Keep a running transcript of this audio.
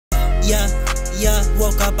yeah,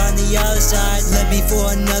 woke up on the other side. Left me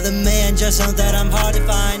for another man, just know that I'm hard to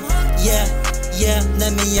find. Yeah,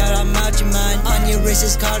 let me out, I'm out your mind. On your wrist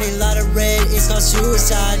is called a lot of red, it's called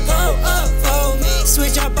suicide. Pull up for me,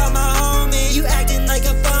 switch up on my homie. You acting like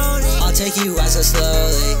a phony, I'll take you out so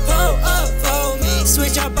slowly. Pull up for me,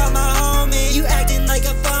 switch up on my homie. You acting like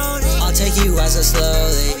a phony, I'll take you out so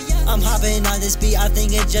slowly. I'm hopping on this beat, I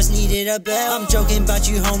think it just needed a bell. I'm joking about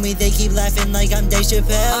you, homie, they keep laughing like I'm Dave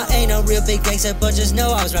Chappelle. I ain't no real big gangster, but just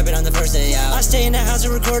know I was rapping on the first day out. I stay in the house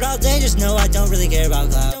and record all day, just know I don't really care about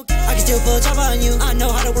clout. I can still pull a chop on you, I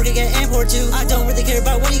know how to work and get import too. I don't really care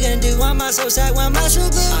about what you gonna do, why am I so sad, why am I so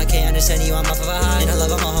blue? I can't understand you, I'm off of a high. And I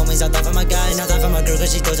love all my homies, I die for my guys. And I die for my girl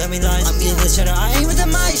cause she still tell me lies. I'm getting this cheddar, I ain't with the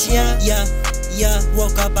mice, yeah,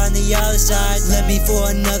 woke up on the other side. Left me for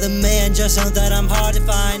another man, just know that I'm hard to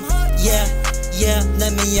find. Yeah,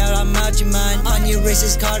 let me out, I'm out your mind. On your wrist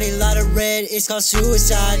is called a lot of red, it's called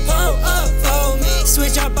suicide. Pull up for me,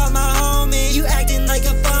 switch up on my homie. You acting like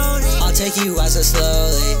a phony, I'll take you out so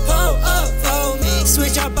slowly. Pull up for me,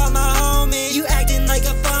 switch up on my homie. You acting like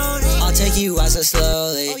a phony, I'll take you out so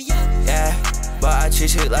slowly. Yeah, but I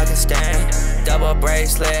treat you like a stain. Double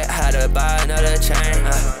bracelet, had to buy another chain.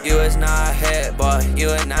 You is not hit, boy, you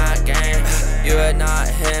is not game. You is not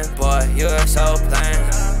him, boy, you are so plain.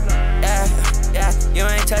 Yeah, you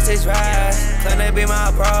ain't touch this ride. Claim they be my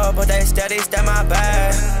bro, but they steady step my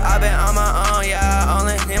back. I been on my own, yeah, I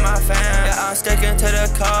only need my fam. Yeah, I'm sticking to the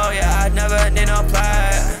code, yeah, I never need no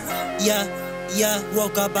play. Yeah,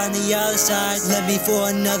 woke up on the other side. Left me for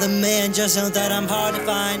another man, just know that I'm hard to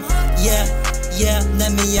find. Yeah,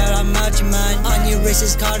 let me out, I'm out your mind. On your wrist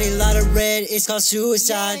is called a lot of red, it's called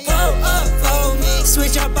suicide. Pull up for me,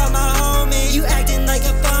 switch up on my homie. You acting like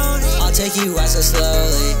a phony, I'll take you out so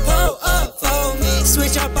slowly. Pull up for me,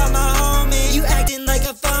 switch up on my homie. You acting like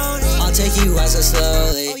a phony, I'll take you out so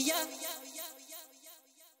slowly.